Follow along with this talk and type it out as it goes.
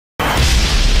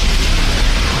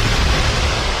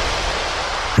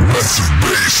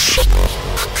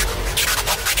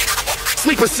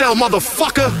Sleeper cell,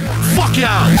 motherfucker. Fuck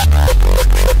y'all.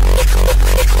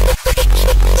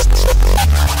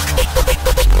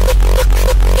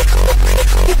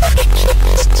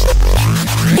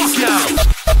 Fuck y'all.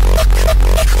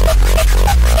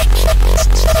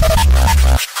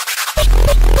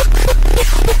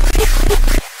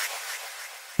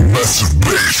 Massive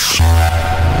bass.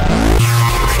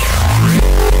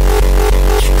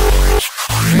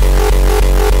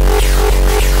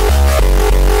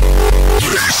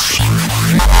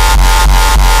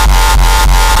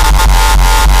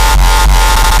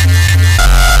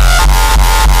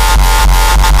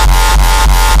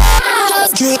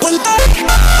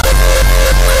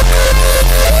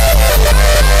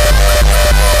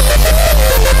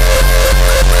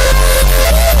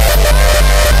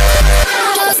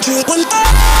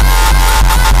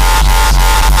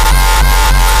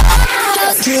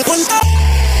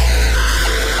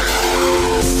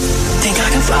 Think I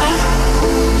can fly?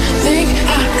 Think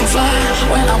I can fly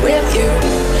when I'm with you.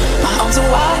 My arms are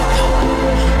wide,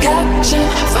 catching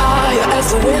fire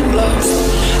as the wind blows.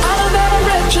 I know that I'm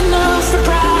rich enough for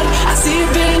pride. I see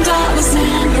 $1 billion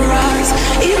in your eyes,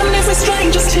 even if we're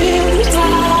strangers till we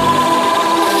die.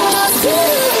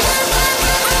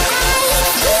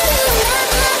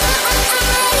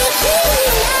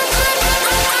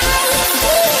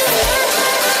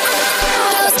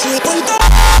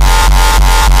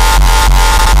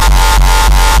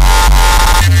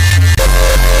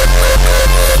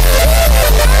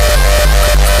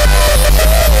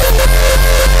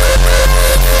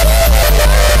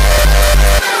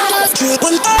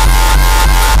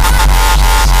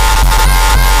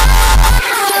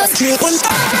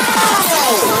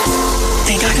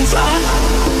 Think I can fly?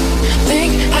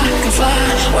 Think I can fly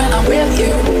when I'm with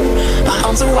you. My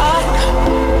arms are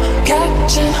wide,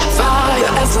 catching fire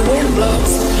as the wind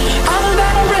blows. I know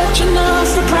that I'm rich enough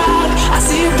for pride. I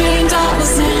see $1 billion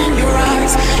in your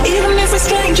eyes, even if we're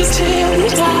strangers till we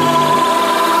die.